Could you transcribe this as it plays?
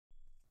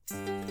Well,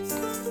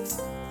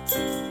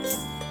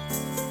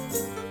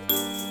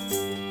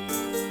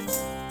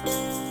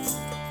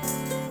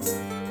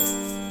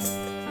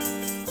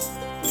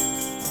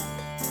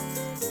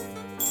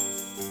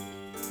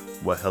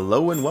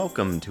 hello and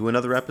welcome to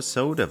another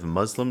episode of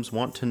Muslims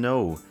Want to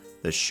Know,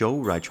 the show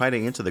where I try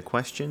to answer the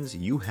questions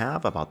you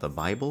have about the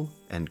Bible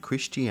and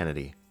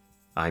Christianity.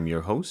 I'm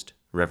your host,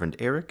 Reverend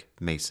Eric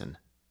Mason.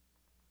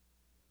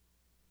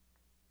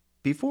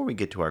 Before we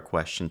get to our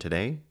question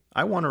today,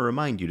 I want to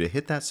remind you to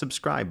hit that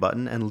subscribe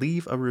button and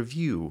leave a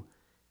review.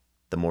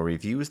 The more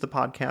reviews the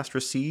podcast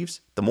receives,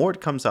 the more it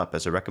comes up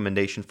as a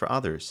recommendation for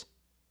others.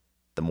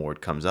 The more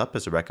it comes up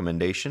as a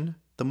recommendation,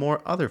 the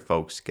more other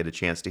folks get a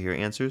chance to hear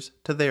answers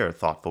to their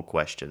thoughtful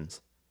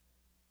questions.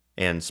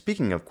 And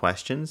speaking of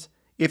questions,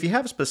 if you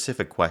have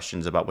specific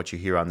questions about what you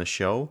hear on the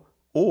show,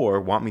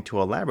 or want me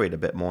to elaborate a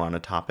bit more on a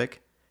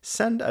topic,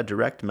 send a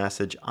direct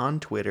message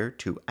on Twitter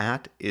to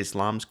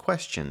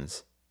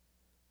 @IslamsQuestions.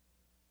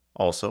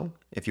 Also,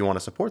 if you want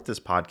to support this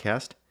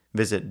podcast,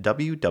 visit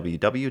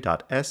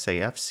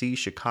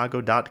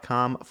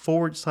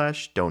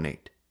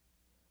www.safcchicago.com/donate.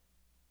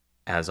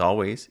 As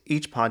always,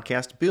 each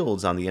podcast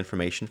builds on the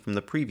information from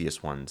the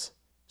previous ones.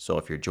 So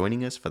if you're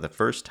joining us for the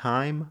first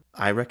time,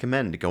 I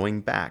recommend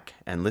going back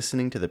and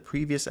listening to the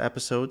previous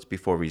episodes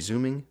before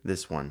resuming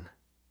this one.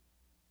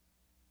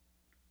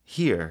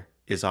 Here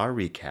is our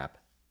recap.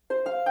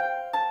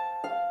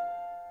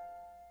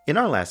 In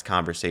our last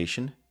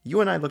conversation, you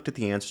and I looked at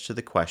the answers to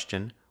the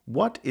question,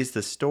 What is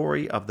the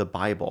story of the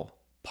Bible?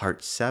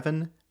 Part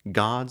 7,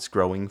 God's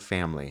Growing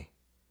Family.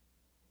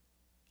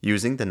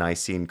 Using the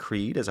Nicene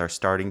Creed as our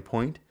starting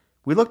point,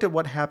 we looked at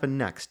what happened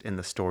next in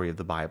the story of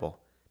the Bible,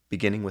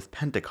 beginning with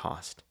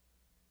Pentecost.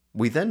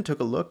 We then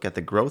took a look at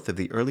the growth of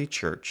the early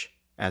church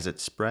as it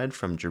spread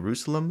from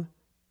Jerusalem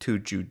to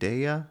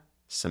Judea,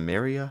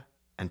 Samaria,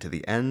 and to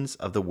the ends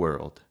of the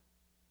world.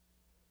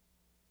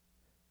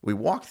 We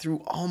walked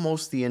through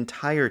almost the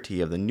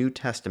entirety of the New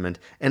Testament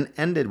and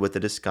ended with a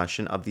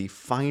discussion of the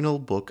final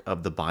book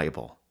of the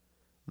Bible,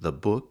 the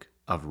book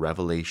of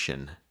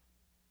Revelation.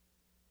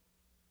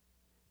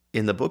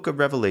 In the book of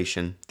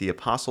Revelation, the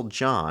Apostle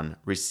John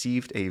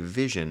received a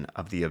vision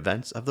of the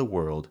events of the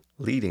world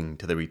leading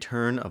to the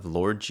return of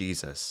Lord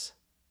Jesus,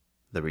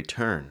 the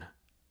return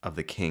of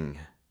the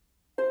King.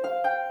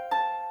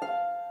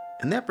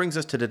 And that brings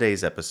us to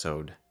today's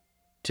episode.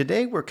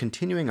 Today we're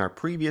continuing our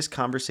previous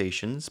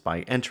conversations by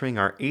entering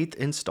our 8th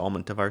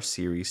installment of our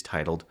series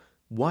titled,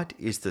 What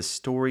is the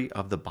Story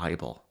of the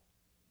Bible?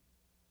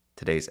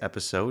 Today's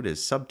episode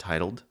is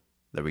subtitled,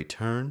 The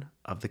Return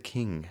of the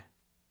King.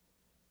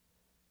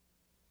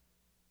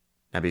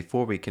 Now,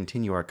 before we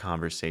continue our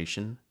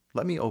conversation,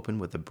 let me open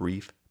with a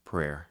brief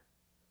prayer.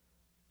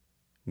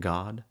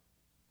 God,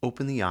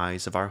 open the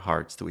eyes of our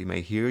hearts that we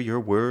may hear your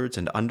words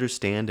and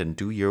understand and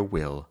do your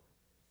will,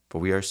 for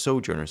we are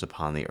sojourners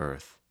upon the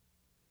earth.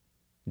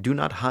 Do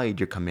not hide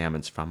your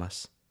commandments from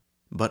us,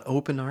 but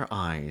open our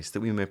eyes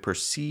that we may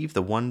perceive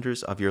the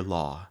wonders of your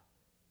law.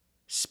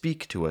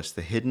 Speak to us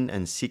the hidden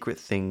and secret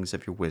things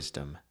of your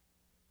wisdom.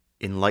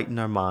 Enlighten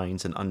our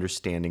minds and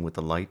understanding with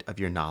the light of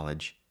your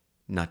knowledge,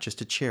 not just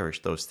to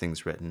cherish those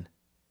things written,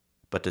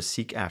 but to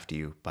seek after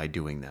you by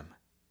doing them.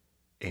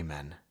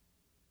 Amen.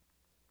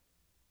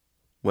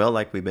 Well,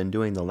 like we've been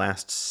doing the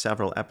last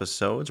several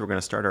episodes, we're going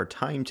to start our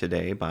time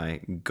today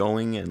by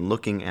going and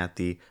looking at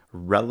the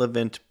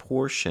relevant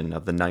portion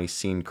of the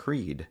Nicene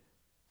Creed,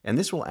 and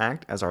this will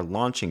act as our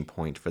launching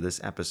point for this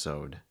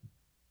episode.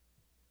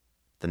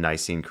 The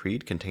Nicene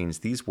Creed contains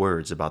these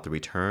words about the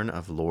return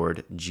of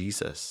Lord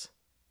Jesus.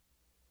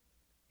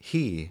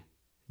 He,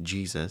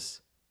 Jesus,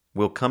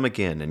 will come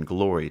again in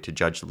glory to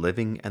judge the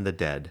living and the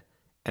dead,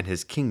 and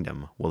his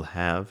kingdom will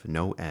have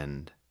no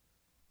end.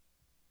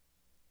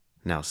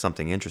 Now,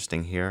 something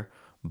interesting here.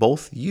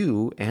 Both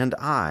you and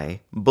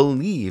I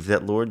believe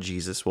that Lord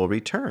Jesus will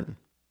return.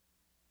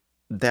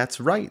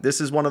 That's right.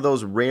 This is one of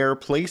those rare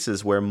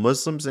places where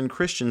Muslims and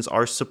Christians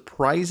are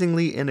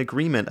surprisingly in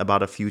agreement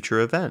about a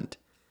future event.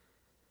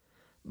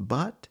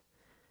 But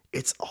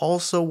it's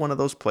also one of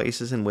those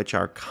places in which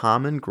our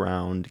common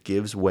ground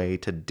gives way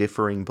to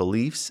differing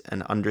beliefs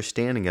and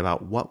understanding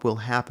about what will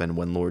happen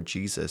when Lord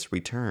Jesus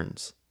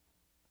returns.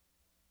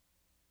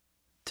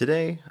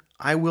 Today,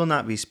 I will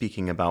not be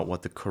speaking about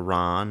what the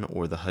Quran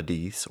or the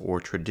Hadiths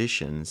or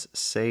traditions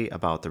say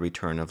about the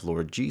return of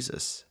Lord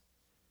Jesus.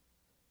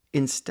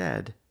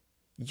 Instead,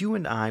 you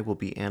and I will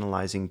be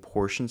analyzing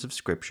portions of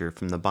Scripture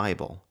from the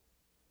Bible.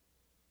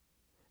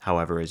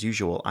 However, as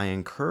usual, I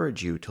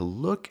encourage you to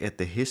look at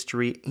the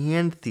history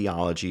and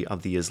theology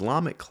of the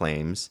Islamic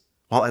claims,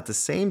 while at the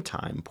same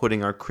time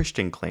putting our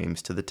Christian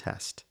claims to the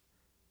test.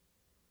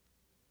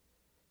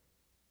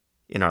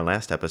 In our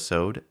last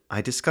episode,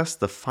 I discussed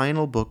the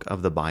final book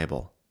of the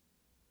Bible.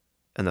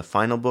 And the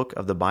final book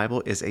of the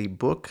Bible is a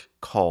book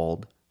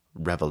called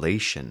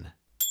Revelation.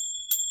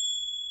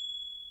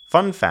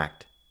 Fun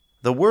fact,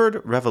 the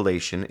word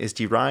revelation is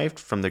derived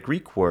from the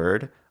Greek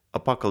word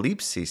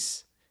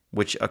apokalypsis,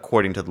 which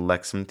according to the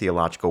Lexham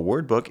Theological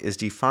Wordbook is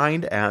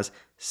defined as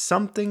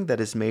something that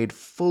is made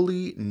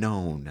fully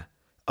known,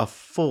 a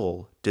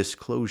full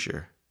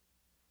disclosure.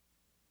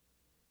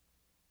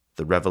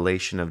 The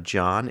revelation of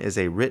John is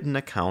a written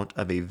account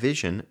of a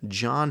vision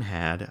John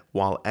had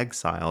while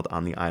exiled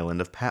on the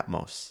island of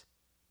Patmos.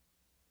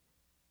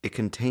 It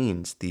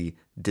contains the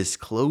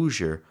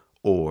disclosure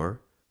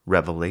or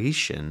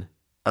revelation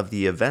of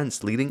the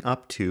events leading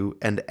up to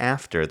and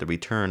after the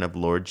return of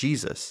Lord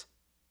Jesus.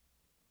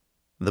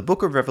 The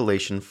book of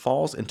Revelation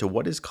falls into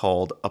what is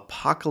called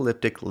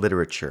apocalyptic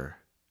literature.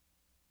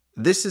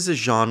 This is a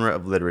genre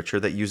of literature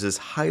that uses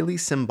highly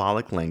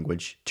symbolic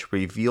language to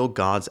reveal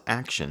God's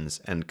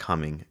actions and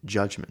coming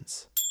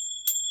judgments.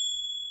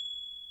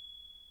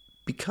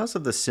 Because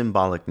of the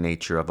symbolic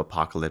nature of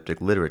apocalyptic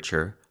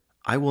literature,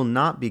 I will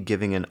not be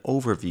giving an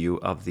overview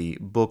of the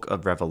book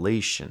of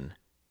Revelation,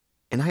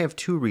 and I have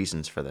two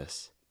reasons for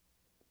this.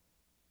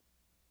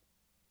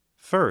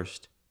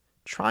 First,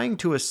 trying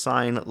to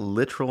assign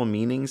literal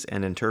meanings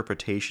and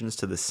interpretations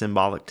to the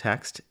symbolic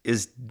text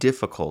is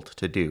difficult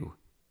to do.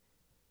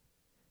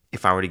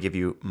 If I were to give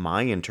you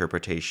my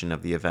interpretation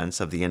of the events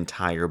of the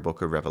entire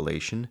book of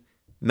Revelation,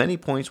 many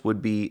points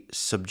would be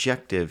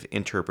subjective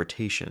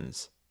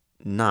interpretations,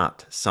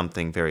 not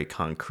something very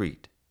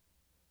concrete.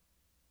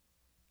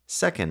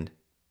 Second,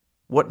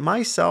 what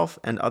myself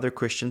and other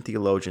Christian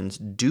theologians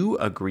do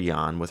agree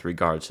on with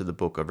regards to the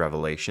book of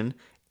Revelation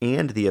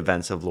and the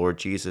events of Lord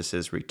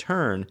Jesus'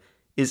 return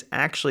is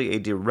actually a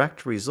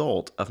direct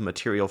result of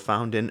material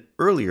found in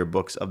earlier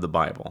books of the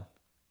Bible.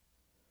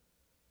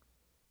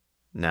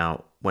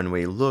 Now, when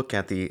we look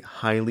at the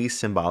highly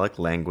symbolic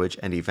language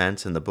and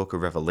events in the book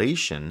of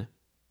Revelation,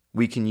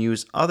 we can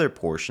use other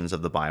portions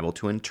of the Bible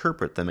to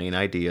interpret the main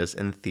ideas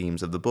and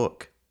themes of the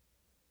book.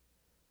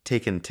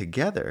 Taken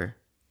together,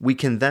 we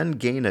can then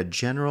gain a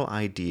general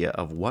idea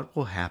of what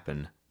will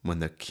happen when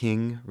the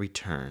King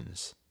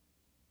returns.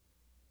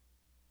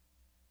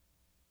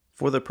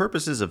 For the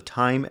purposes of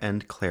time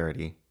and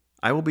clarity,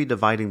 I will be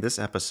dividing this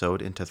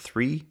episode into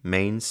three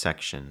main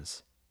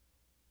sections.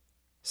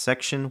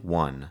 Section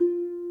 1.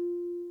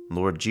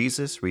 Lord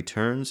Jesus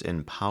returns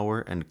in power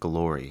and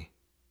glory.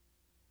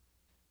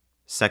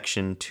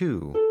 Section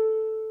 2.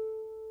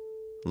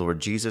 Lord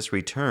Jesus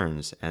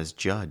returns as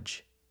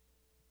judge.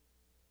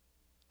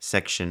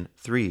 Section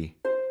 3.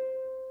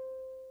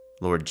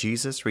 Lord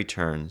Jesus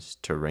returns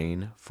to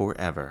reign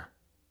forever.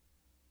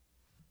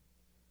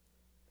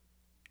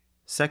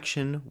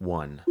 Section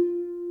 1.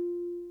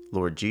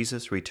 Lord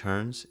Jesus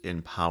returns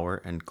in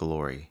power and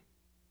glory.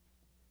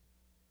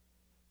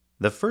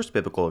 The first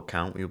biblical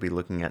account we will be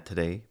looking at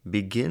today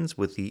begins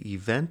with the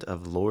event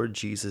of Lord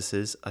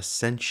Jesus'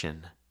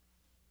 ascension.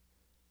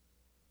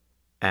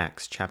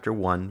 Acts chapter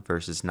 1,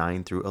 verses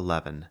 9 through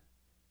 11.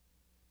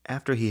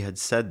 After he had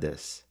said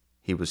this,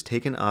 he was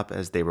taken up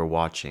as they were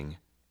watching,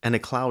 and a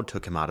cloud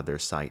took him out of their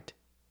sight.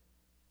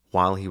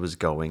 While he was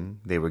going,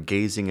 they were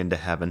gazing into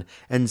heaven,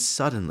 and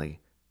suddenly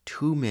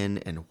 2 men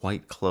in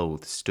white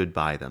clothes stood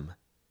by them.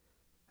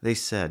 They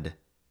said,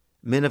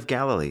 "Men of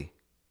Galilee,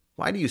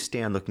 why do you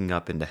stand looking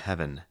up into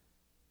heaven?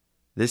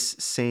 This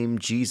same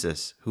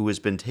Jesus who has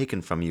been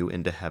taken from you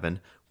into heaven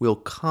will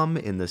come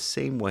in the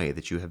same way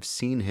that you have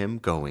seen him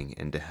going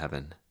into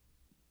heaven."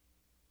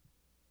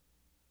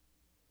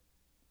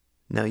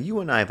 Now, you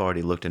and I have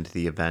already looked into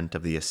the event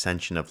of the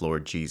ascension of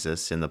Lord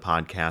Jesus in the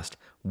podcast,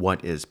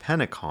 What is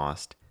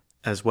Pentecost?,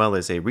 as well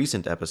as a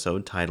recent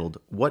episode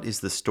titled, What is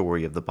the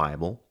Story of the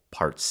Bible?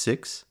 Part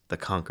 6, The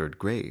Conquered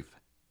Grave.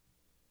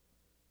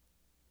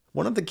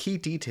 One of the key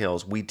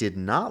details we did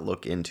not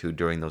look into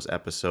during those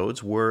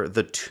episodes were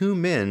the 2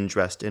 men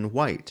dressed in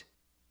white.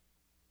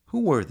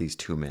 Who were these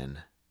 2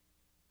 men?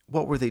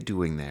 What were they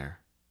doing there?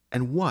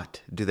 And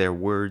what do their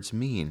words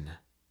mean?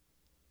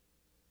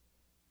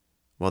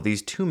 Well,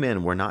 these 2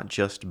 men were not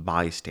just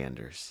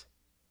bystanders.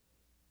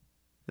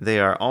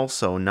 They are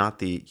also not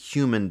the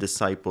human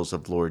disciples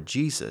of Lord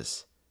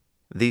Jesus.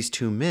 These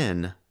 2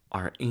 men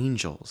are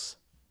angels.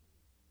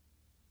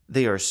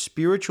 They are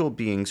spiritual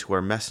beings who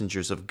are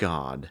messengers of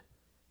God,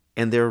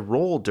 and their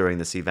role during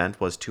this event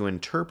was to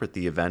interpret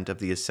the event of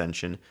the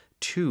ascension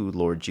to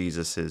Lord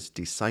Jesus'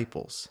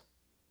 disciples.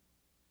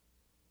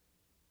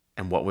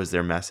 And what was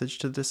their message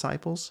to the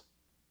disciples?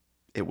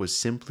 It was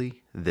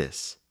simply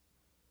this: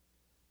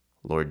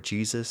 Lord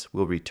Jesus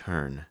will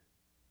return,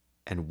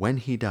 and when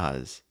he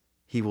does,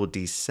 he will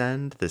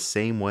descend the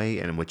same way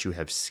in which you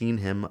have seen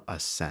him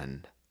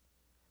ascend.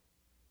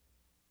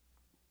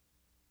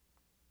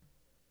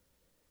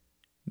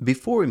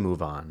 Before we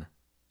move on,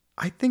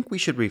 I think we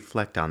should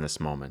reflect on this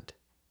moment.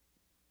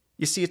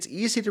 You see, it's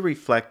easy to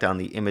reflect on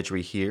the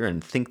imagery here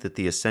and think that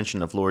the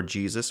ascension of Lord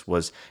Jesus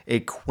was a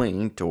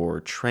quaint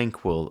or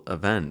tranquil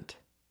event.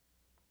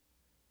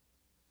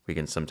 We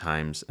can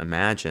sometimes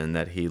imagine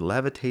that he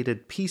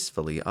levitated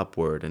peacefully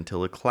upward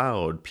until a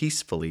cloud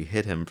peacefully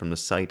hid him from the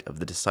sight of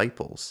the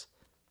disciples.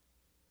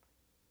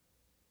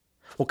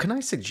 Well, can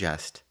I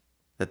suggest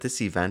that this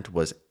event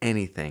was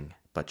anything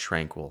but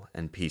tranquil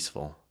and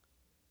peaceful?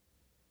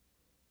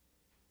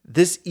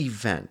 This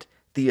event,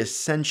 The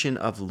ascension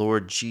of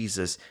Lord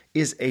Jesus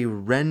is a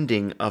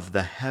rending of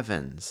the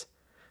heavens,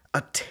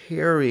 a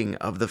tearing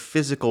of the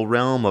physical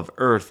realm of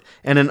earth,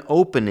 and an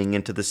opening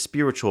into the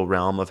spiritual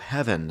realm of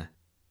heaven.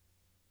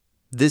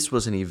 This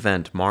was an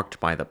event marked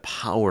by the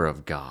power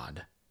of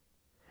God.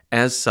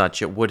 As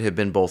such, it would have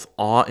been both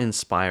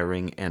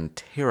awe-inspiring and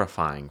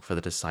terrifying for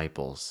the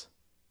disciples.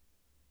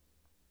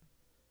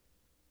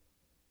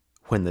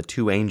 When the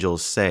two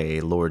angels say,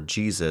 "Lord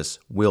Jesus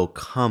will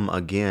come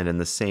again in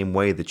the same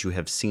way that you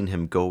have seen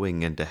him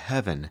going into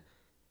heaven,"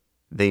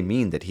 they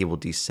mean that he will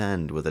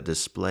descend with a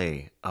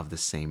display of the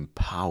same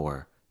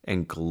power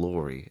and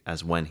glory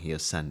as when he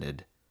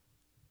ascended.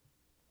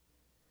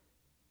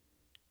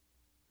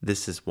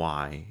 This is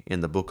why, in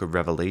the book of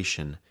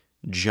Revelation,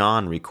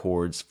 John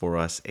records for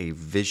us a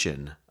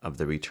vision of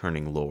the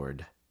returning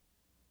Lord.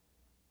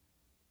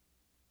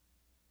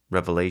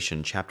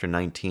 Revelation chapter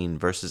 19,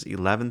 verses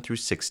 11 through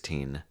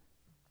 16.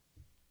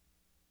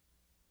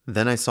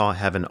 Then I saw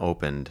heaven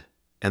opened,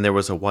 and there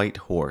was a white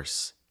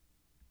horse.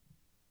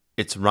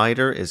 Its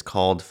rider is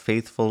called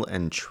Faithful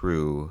and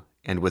True,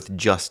 and with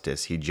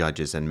justice he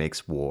judges and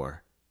makes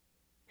war.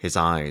 His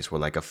eyes were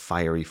like a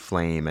fiery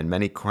flame, and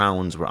many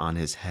crowns were on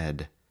his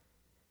head.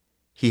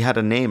 He had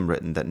a name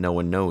written that no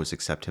one knows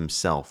except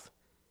himself.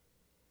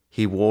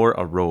 He wore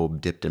a robe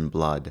dipped in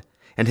blood,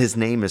 and his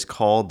name is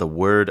called the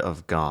Word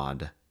of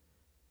God.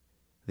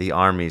 The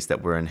armies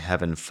that were in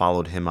heaven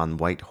followed him on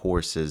white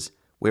horses,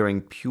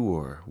 wearing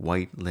pure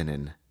white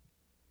linen.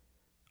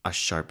 A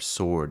sharp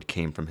sword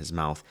came from his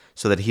mouth,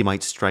 so that he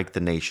might strike the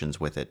nations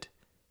with it.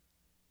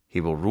 He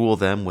will rule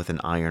them with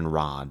an iron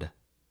rod.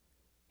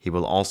 He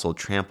will also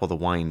trample the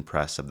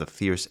winepress of the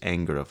fierce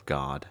anger of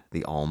God,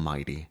 the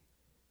Almighty.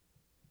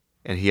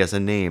 And he has a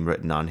name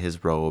written on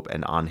his robe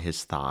and on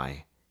his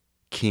thigh,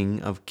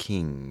 King of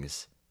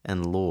Kings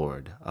and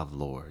Lord of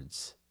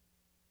Lords.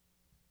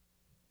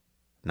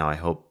 Now I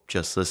hope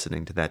just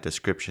listening to that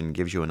description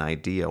gives you an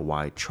idea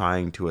why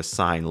trying to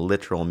assign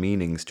literal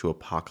meanings to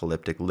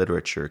apocalyptic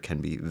literature can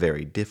be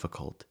very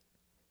difficult.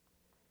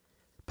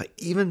 But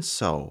even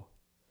so,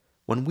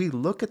 when we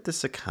look at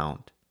this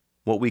account,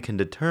 what we can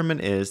determine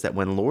is that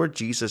when Lord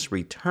Jesus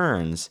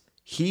returns,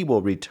 he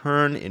will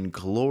return in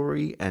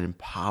glory and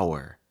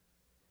power.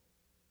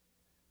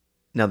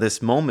 Now,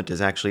 this moment is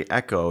actually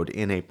echoed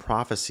in a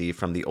prophecy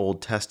from the Old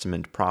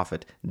Testament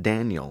prophet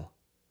Daniel.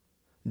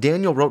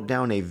 Daniel wrote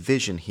down a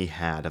vision he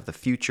had of the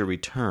future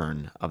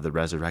return of the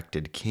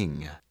resurrected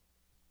king.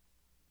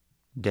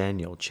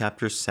 Daniel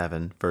chapter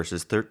 7,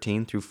 verses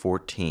 13 through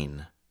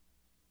 14.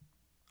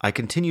 I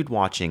continued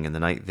watching in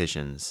the night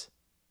visions,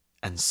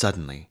 and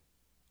suddenly,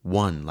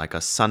 one like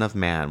a son of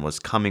man was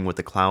coming with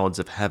the clouds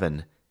of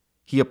heaven.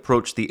 He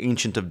approached the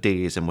Ancient of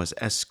Days and was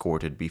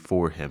escorted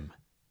before him.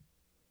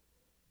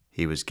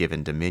 He was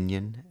given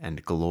dominion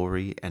and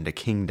glory and a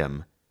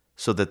kingdom,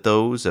 so that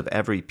those of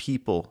every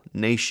people,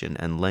 nation,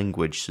 and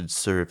language should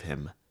serve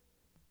him.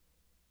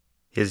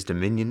 His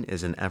dominion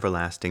is an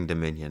everlasting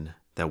dominion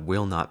that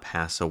will not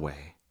pass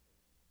away,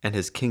 and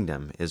his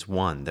kingdom is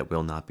one that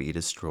will not be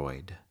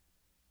destroyed.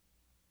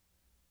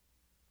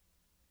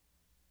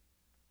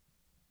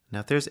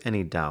 Now, if there's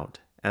any doubt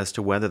as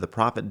to whether the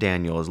prophet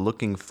Daniel is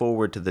looking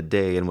forward to the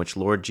day in which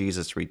Lord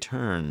Jesus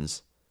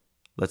returns,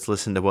 let's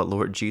listen to what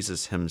Lord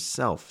Jesus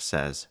himself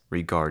says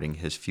regarding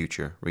his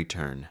future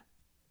return.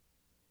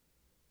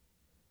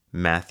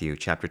 Matthew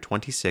chapter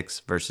 26,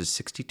 verses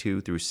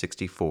 62 through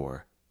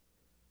 64.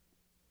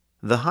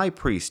 The high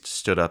priest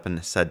stood up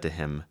and said to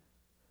him,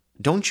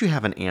 "Don't you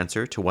have an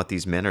answer to what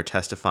these men are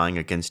testifying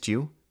against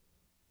you?"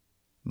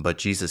 But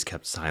Jesus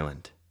kept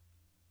silent.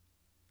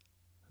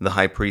 The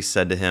high priest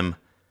said to him,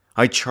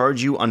 "I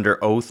charge you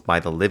under oath by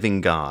the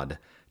living God.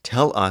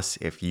 Tell us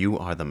if you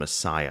are the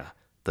Messiah,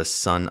 the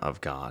Son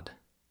of God."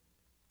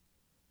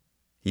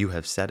 "You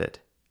have said it,"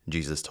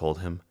 Jesus told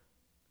him.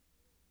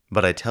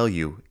 "But I tell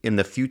you, in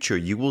the future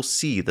you will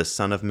see the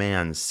Son of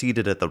Man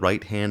seated at the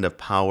right hand of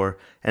power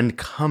and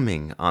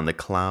coming on the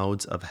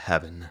clouds of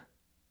heaven."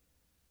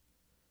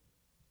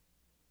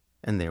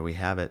 And there we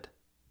have it.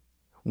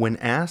 When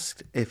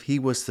asked if he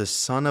was the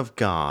Son of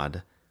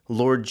God,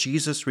 Lord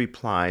Jesus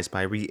replies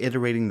by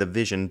reiterating the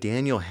vision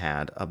Daniel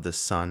had of the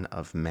Son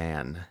of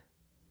Man.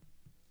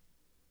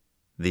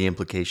 The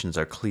implications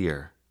are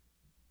clear.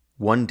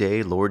 One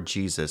day Lord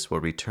Jesus will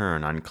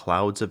return on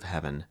clouds of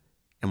heaven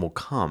and will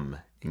come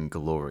in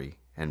glory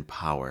and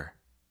power.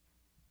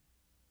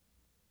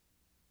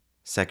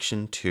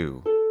 Section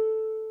 2.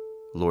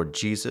 Lord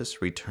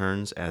Jesus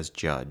returns as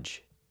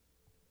judge.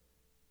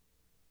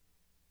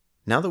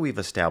 Now that we've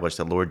established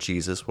that Lord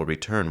Jesus will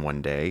return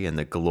one day in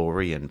the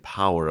glory and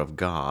power of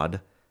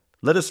God,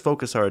 let us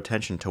focus our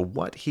attention to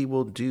what he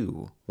will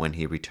do when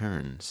he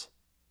returns.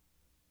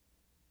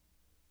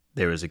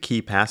 There is a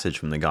key passage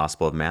from the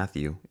Gospel of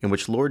Matthew in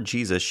which Lord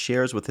Jesus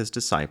shares with his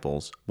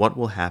disciples what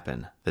will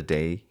happen the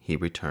day he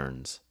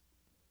returns.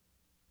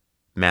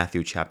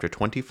 Matthew chapter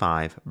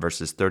 25,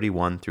 verses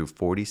 31 through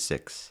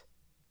 46.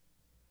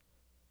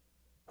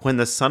 When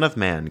the Son of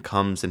Man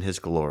comes in his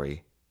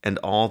glory, and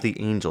all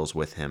the angels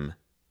with him,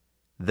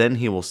 Then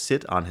he will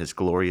sit on his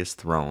glorious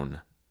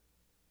throne.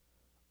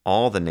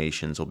 All the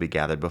nations will be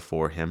gathered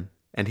before him,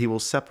 and he will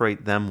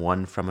separate them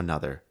one from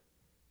another,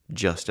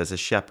 just as a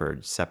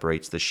shepherd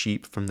separates the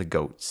sheep from the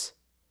goats.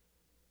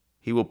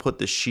 He will put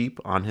the sheep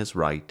on his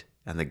right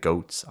and the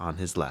goats on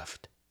his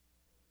left.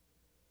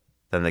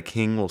 Then the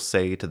king will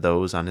say to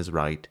those on his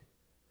right,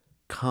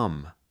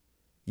 "Come,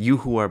 you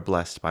who are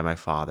blessed by my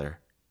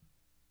Father,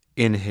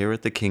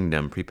 inherit the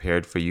kingdom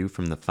prepared for you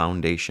from the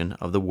foundation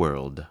of the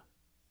world.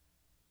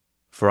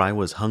 For I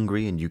was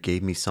hungry, and you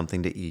gave me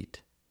something to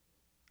eat.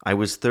 I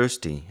was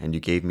thirsty, and you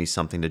gave me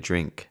something to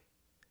drink.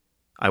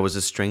 I was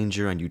a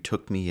stranger, and you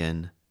took me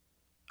in.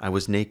 I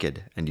was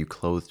naked, and you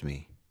clothed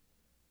me.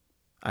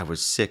 I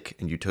was sick,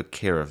 and you took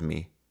care of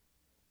me.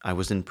 I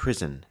was in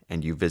prison,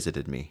 and you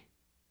visited me."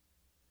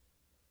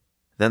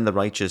 Then the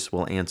righteous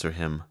will answer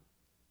him,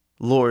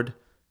 "Lord,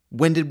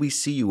 when did we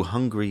see you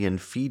hungry and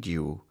feed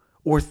you,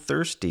 or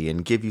thirsty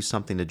and give you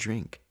something to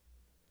drink?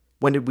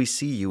 When did we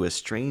see you a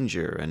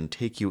stranger and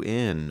take you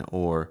in,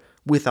 or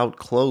without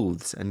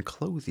clothes and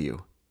clothe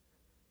you?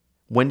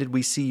 When did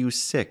we see you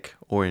sick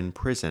or in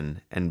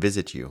prison and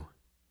visit you?"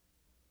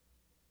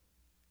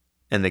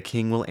 And the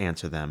king will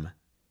answer them,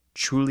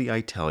 "Truly I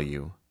tell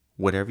you,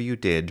 whatever you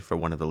did for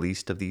one of the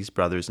least of these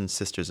brothers and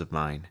sisters of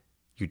mine,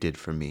 you did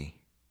for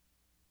me."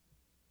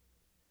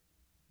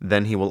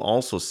 Then he will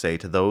also say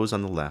to those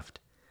on the left,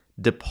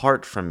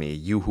 "Depart from me,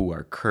 you who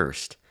are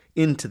cursed,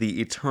 into the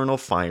eternal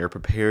fire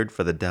prepared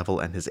for the devil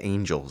and his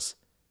angels.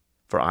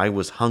 For I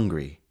was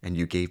hungry, and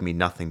you gave me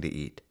nothing to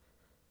eat.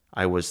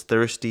 I was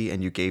thirsty,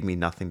 and you gave me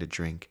nothing to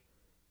drink.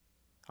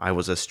 I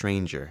was a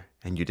stranger,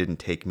 and you didn't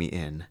take me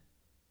in.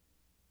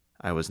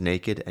 I was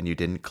naked, and you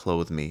didn't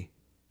clothe me,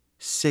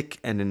 sick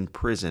and in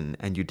prison,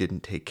 and you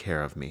didn't take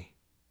care of me."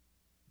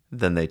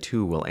 Then they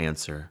too will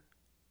answer,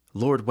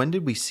 "Lord, when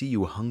did we see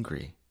you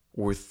hungry,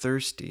 or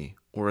thirsty,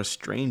 or a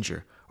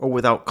stranger, or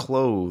without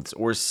clothes,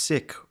 or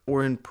sick,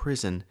 or in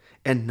prison,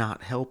 and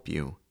not help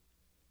you?"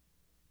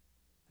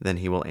 Then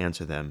he will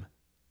answer them,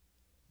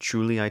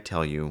 "Truly I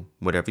tell you,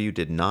 whatever you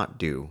did not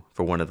do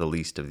for one of the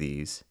least of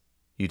these,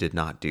 you did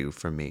not do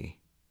for me."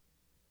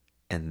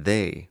 And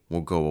they will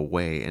go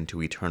away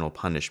into eternal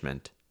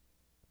punishment,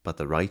 but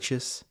the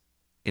righteous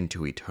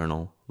into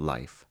eternal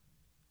life.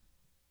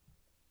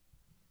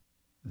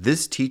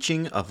 This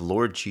teaching of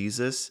Lord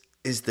Jesus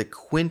is the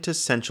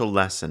quintessential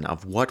lesson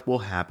of what will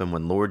happen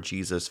when Lord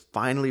Jesus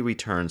finally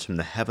returns from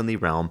the heavenly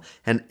realm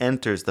and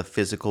enters the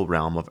physical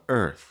realm of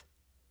earth.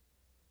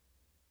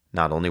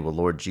 Not only will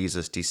Lord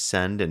Jesus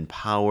descend in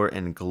power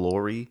and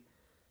glory,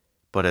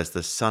 but as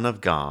the Son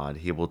of God,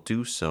 he will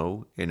do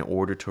so in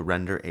order to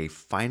render a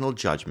final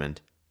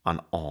judgment on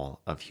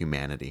all of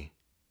humanity.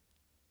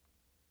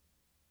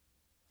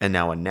 And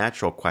now a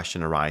natural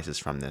question arises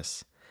from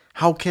this.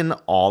 How can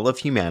all of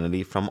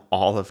humanity from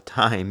all of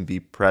time be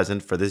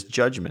present for this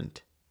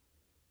judgment?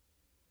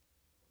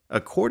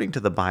 According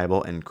to the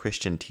Bible and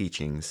Christian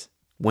teachings,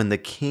 when the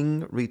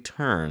King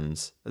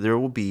returns, there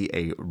will be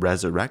a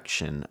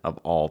resurrection of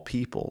all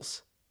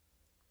peoples.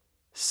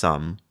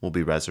 Some will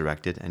be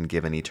resurrected and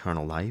given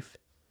eternal life,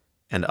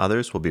 and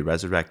others will be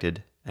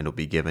resurrected and will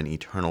be given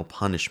eternal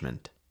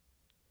punishment.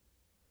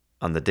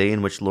 On the day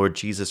in which Lord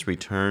Jesus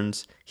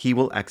returns, he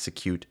will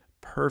execute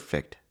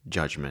perfect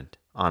judgment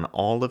on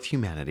all of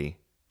humanity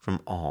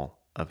from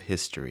all of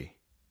history.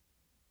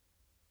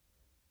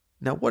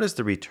 Now, what does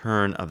the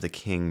return of the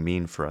King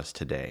mean for us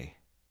today?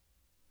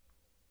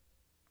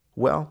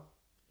 Well,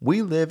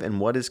 we live in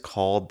what is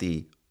called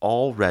the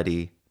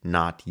already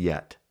not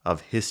yet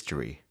of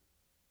history.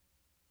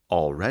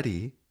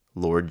 Already,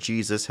 Lord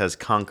Jesus has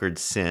conquered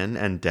sin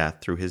and death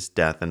through his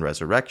death and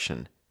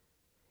resurrection,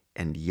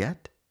 and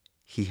yet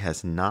he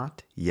has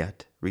not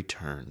yet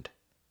returned.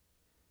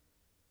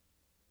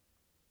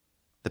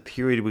 The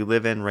period we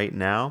live in right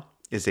now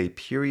is a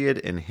period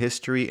in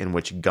history in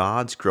which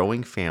God's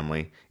growing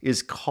family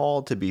is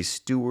called to be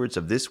stewards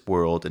of this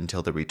world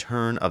until the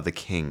return of the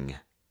King.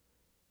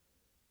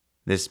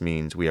 This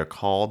means we are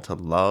called to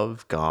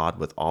love God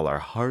with all our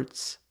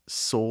hearts,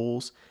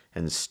 souls,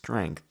 and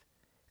strength,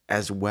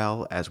 as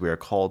well as we are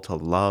called to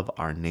love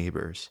our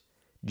neighbors,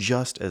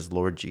 just as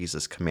Lord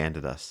Jesus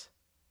commanded us.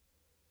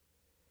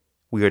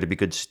 We are to be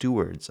good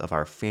stewards of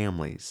our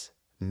families,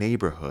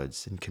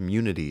 neighborhoods, and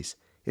communities,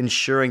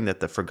 ensuring that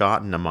the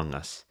forgotten among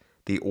us,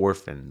 the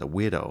orphan, the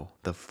widow,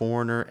 the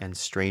foreigner, and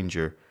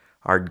stranger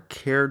are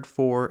cared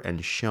for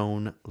and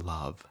shown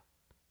love.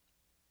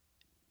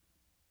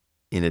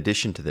 In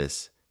addition to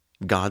this,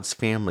 God's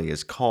family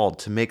is called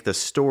to make the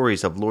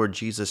stories of Lord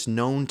Jesus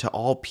known to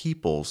all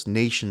peoples,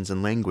 nations,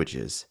 and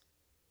languages.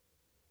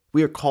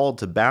 We are called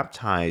to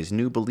baptize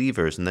new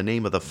believers in the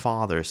name of the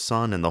Father,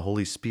 Son, and the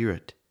Holy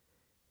Spirit.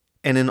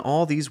 And in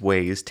all these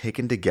ways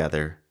taken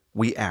together,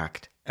 we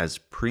act as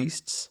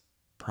priests,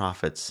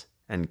 prophets,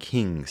 and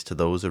kings to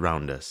those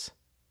around us.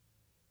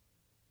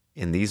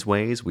 In these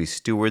ways, we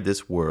steward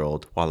this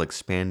world while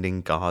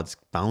expanding God's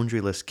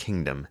boundaryless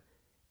kingdom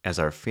as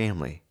our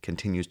family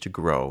continues to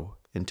grow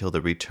until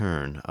the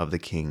return of the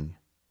King.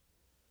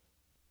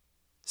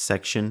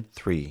 Section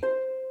 3.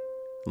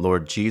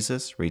 Lord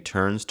Jesus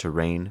returns to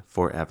reign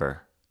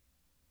forever.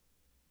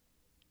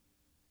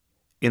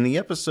 In the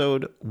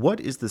episode, What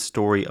is the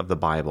Story of the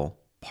Bible?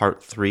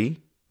 Part 3,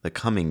 The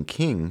Coming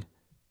King,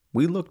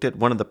 we looked at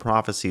one of the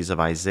prophecies of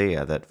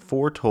Isaiah that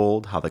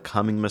foretold how the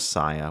coming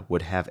Messiah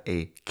would have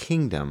a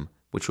kingdom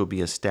which will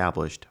be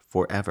established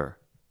forever.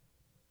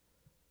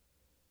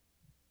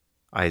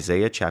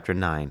 Isaiah chapter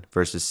 9,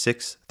 verses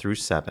 6 through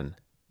 7.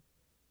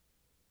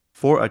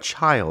 For a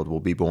child will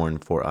be born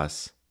for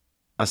us,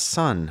 a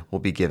son will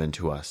be given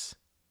to us,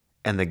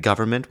 and the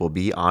government will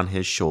be on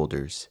his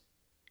shoulders.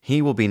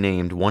 He will be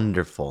named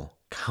Wonderful,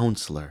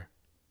 Counselor,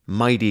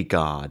 Mighty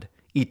God,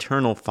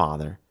 Eternal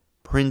Father,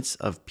 Prince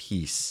of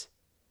Peace.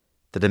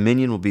 The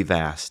dominion will be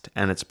vast,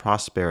 and its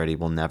prosperity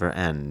will never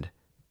end.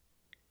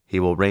 He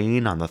will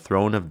reign on the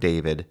throne of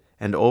David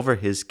and over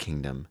his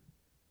kingdom,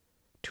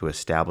 to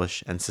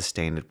establish and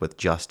sustain it with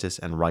justice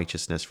and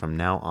righteousness from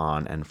now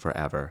on and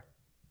forever.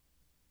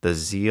 The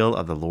zeal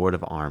of the Lord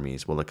of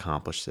armies will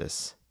accomplish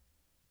this.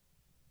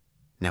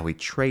 Now we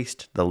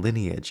traced the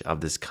lineage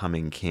of this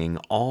coming king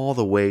all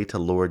the way to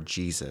Lord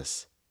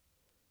Jesus.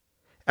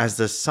 As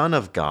the Son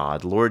of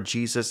God, Lord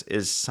Jesus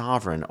is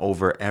sovereign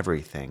over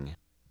everything.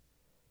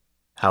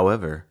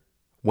 However,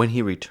 when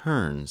he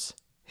returns,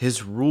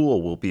 his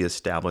rule will be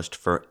established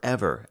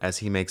forever as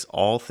he makes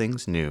all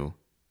things new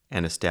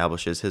and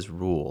establishes his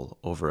rule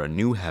over a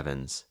new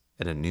heavens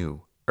and a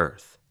new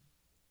earth.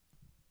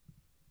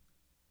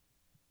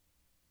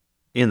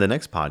 In the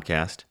next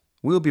podcast,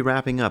 we'll be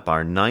wrapping up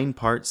our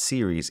 9-part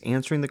series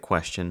answering the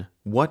question,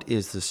 what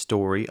is the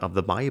story of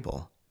the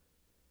Bible?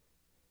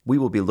 We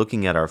will be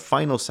looking at our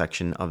final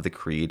section of the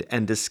Creed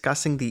and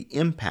discussing the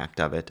impact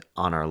of it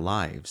on our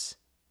lives.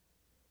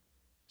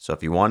 So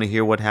if you want to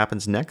hear what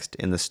happens next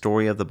in the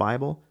story of the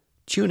Bible,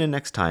 tune in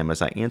next time as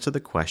I answer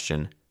the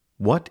question,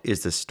 what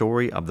is the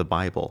story of the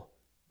Bible?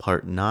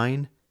 Part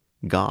 9,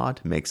 God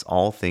Makes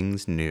All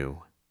Things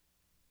New.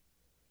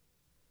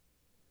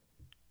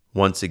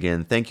 Once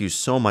again, thank you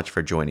so much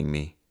for joining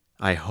me.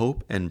 I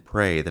hope and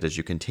pray that as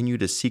you continue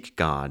to seek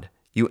God,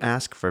 you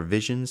ask for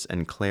visions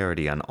and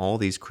clarity on all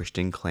these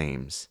Christian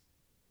claims.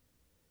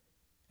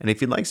 And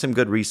if you'd like some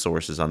good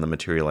resources on the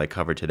material I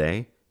covered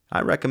today, I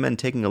recommend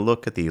taking a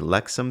look at the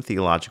Lexham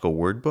Theological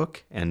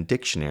Wordbook and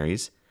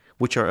dictionaries,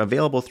 which are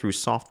available through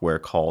software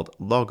called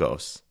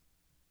Logos.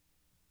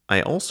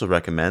 I also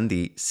recommend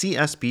the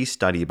CSB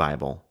Study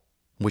Bible,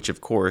 which of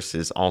course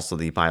is also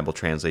the Bible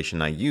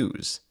translation I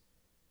use.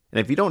 And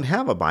if you don't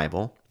have a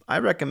Bible, I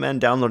recommend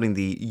downloading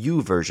the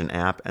YouVersion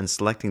app and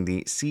selecting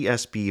the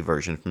CSB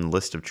version from the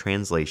list of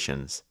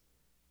translations.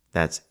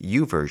 That's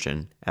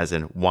YouVersion, as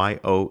in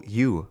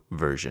Y-O-U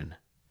version.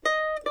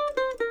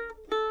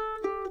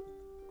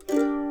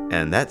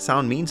 And that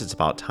sound means it's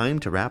about time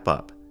to wrap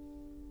up.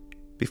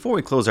 Before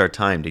we close our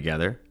time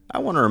together, I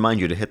want to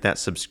remind you to hit that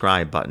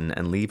subscribe button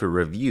and leave a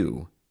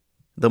review.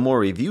 The more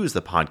reviews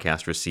the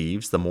podcast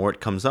receives, the more it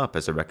comes up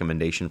as a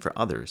recommendation for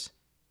others.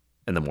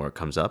 And the more it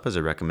comes up as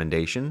a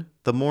recommendation,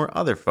 the more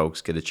other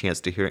folks get a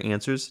chance to hear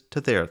answers to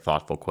their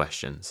thoughtful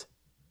questions.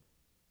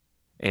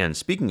 And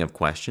speaking of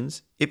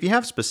questions, if you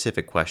have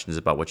specific questions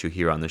about what you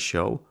hear on the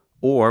show,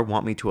 or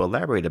want me to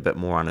elaborate a bit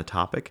more on a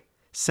topic,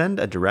 send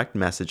a direct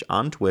message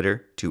on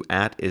Twitter to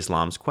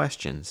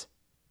 @IslamsQuestions.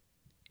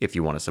 If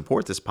you want to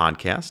support this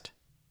podcast,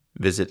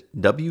 visit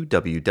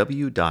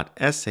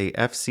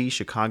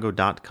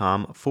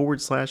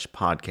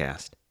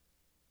www.safcchicago.com/podcast.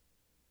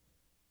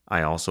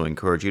 I also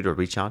encourage you to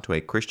reach out to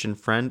a Christian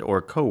friend or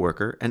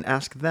coworker and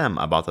ask them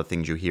about the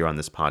things you hear on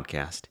this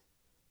podcast.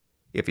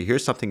 If you hear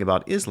something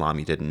about Islam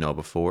you didn't know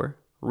before,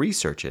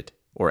 research it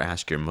or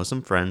ask your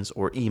Muslim friends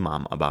or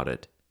imam about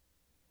it.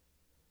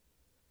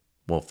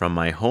 Well, from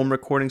my home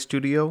recording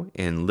studio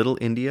in Little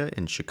India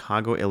in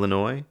Chicago,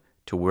 Illinois,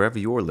 to wherever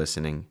you're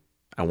listening,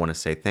 I want to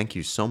say thank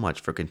you so much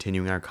for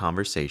continuing our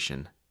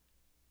conversation.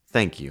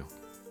 Thank you,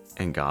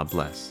 and God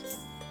bless.